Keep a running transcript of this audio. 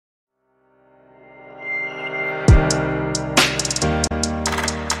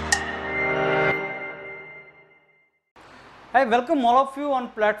I welcome all of you on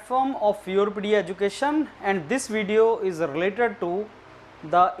platform of YourPedia Education, and this video is related to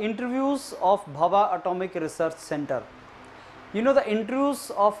the interviews of Bhabha Atomic Research Center. You know, the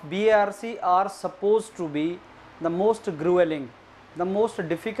interviews of BARC are supposed to be the most grueling, the most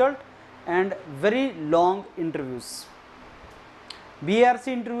difficult and very long interviews. BARC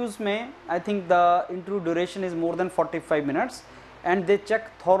interviews I think the interview duration is more than 45 minutes and they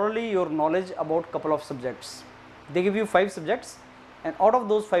check thoroughly your knowledge about couple of subjects. They give you 5 subjects and out of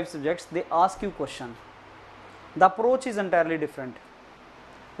those 5 subjects they ask you question. The approach is entirely different.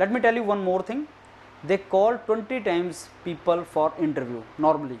 Let me tell you one more thing. They call 20 times people for interview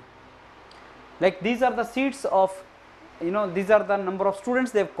normally. Like these are the seats of, these are the number of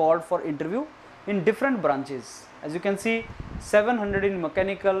students they have called for interview in different branches. As you can see, 700 in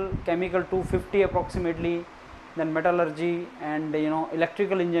mechanical, chemical 250 approximately, then metallurgy and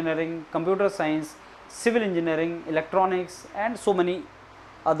electrical engineering, computer science, civil engineering, electronics and so many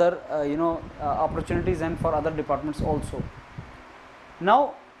other opportunities and for other departments also.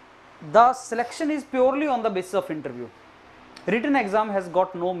 Now the selection is purely on the basis of interview. Written exam has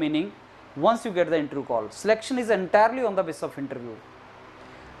got no meaning once you get the interview call. Selection is entirely on the basis of interview.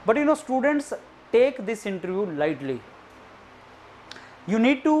 But students take this interview lightly. You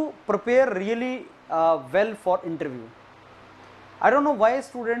need to prepare really well for interview. I don't know why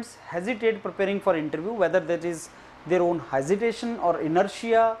students hesitate preparing for interview, whether that is their own hesitation or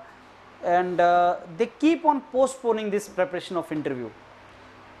inertia, and they keep on postponing this preparation of interview.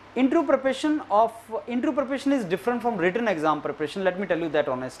 Interview preparation is different from written exam preparation. Let me tell you that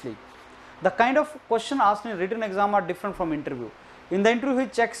honestly. The kind of question asked in written exam are different from interview. In the interview he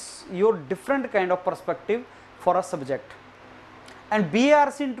checks your different kind of perspective for a subject, and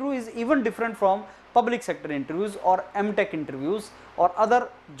BARC interview is even different from public sector interviews or MTech interviews or other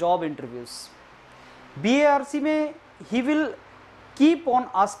job interviews. BARC he will keep on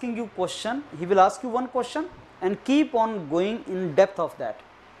asking you question. He will ask you one question and keep on going in depth of that.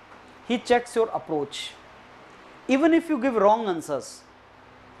 He checks your approach. Even if you give wrong answers,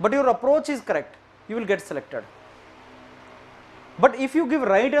 but your approach is correct, you will get selected. But if you give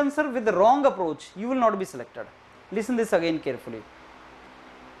right answer with the wrong approach, you will not be selected. Listen this again carefully.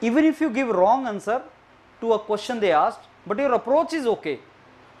 Even if you give wrong answer to a question they asked, but your approach is okay,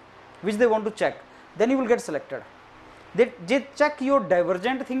 which they want to check, then you will get selected. They check your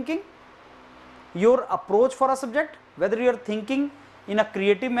divergent thinking, your approach for a subject, whether you are thinking in a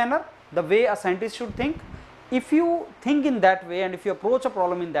creative manner, the way a scientist should think. If you think in that way and if you approach a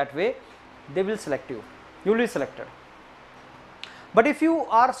problem in that way, they will select you. You will be selected. But if you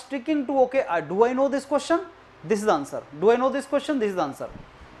are sticking to, okay, do I know this question? This is the answer. Do I know this question? This is the answer.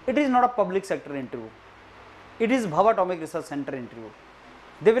 It is not a public sector interview. It is Bhabha Atomic Research Center interview.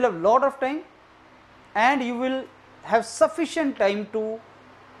 They will have lot of time and you will have sufficient time to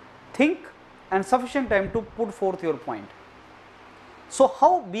think and sufficient time to put forth your point. So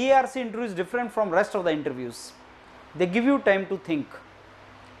how BARC interview is different from rest of the interviews? They give you time to think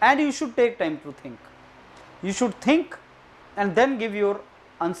and you should take time to think. You should think and then give your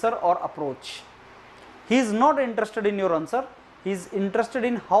answer or approach. He is not interested in your answer, he is interested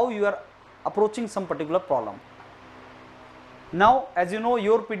in how you are approaching some particular problem. Now as you know,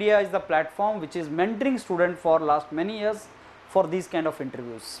 YourPedia is the platform which is mentoring students for last many years for these kind of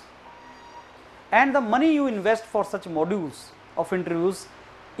interviews. And the money you invest for such modules of interviews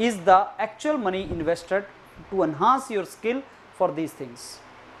is the actual money invested to enhance your skill for these things.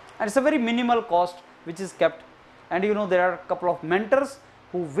 And it's a very minimal cost which is kept, and there are a couple of mentors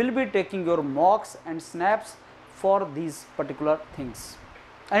who will be taking your mocks and snaps for these particular things.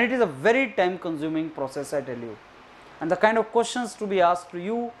 And it is a very time consuming process, I tell you. And the kind of questions to be asked to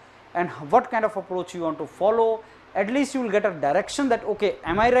you and what kind of approach you want to follow, at least you will get a direction that, okay,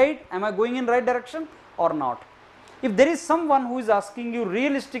 am I right? Am I going in right direction or not? If there is someone who is asking you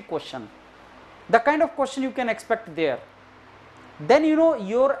realistic question, the kind of question you can expect there, then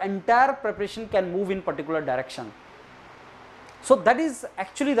your entire preparation can move in particular direction. So that is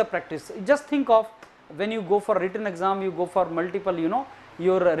actually the practice. Just think of when you go for written exam, you go for multiple,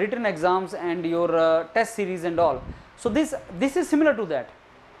 your written exams and your test series and all. So this is similar to that.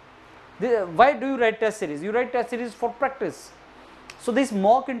 Why do you write test series? You write test series for practice. So this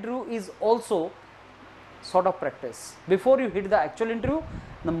mock interview is also sort of practice. Before you hit the actual interview,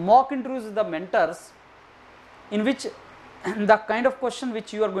 the mock interviews is the mentors in which the kind of question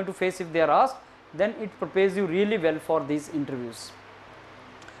which you are going to face if they are asked, then it prepares you really well for these interviews.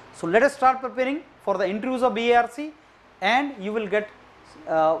 So let us start preparing for the interviews of BARC and you will get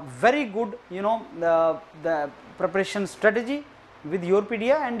very good the preparation strategy with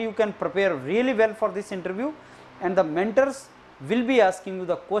YourPedia and you can prepare really well for this interview and the mentors will be asking you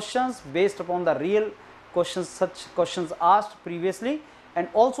the questions based upon the real questions, such questions asked previously. And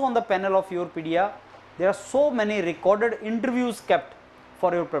also on the panel of YourPedia, there are so many recorded interviews kept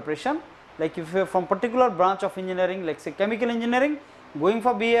for your preparation. Like if you are from particular branch of engineering, like say chemical engineering, going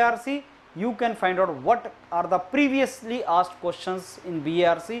for BARC, you can find out what are the previously asked questions in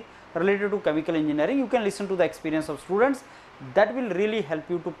BARC related to chemical engineering. You can listen to the experience of students. That will really help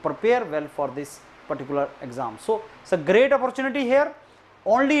you to prepare well for this particular exam. So it's a great opportunity here.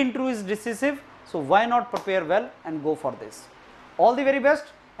 Only interview is decisive, so why not prepare well and go for this. All the very best,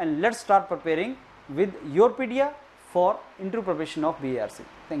 and let's start preparing with YourPedia for interview preparation of BARC.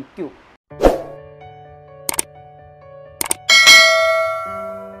 Thank you.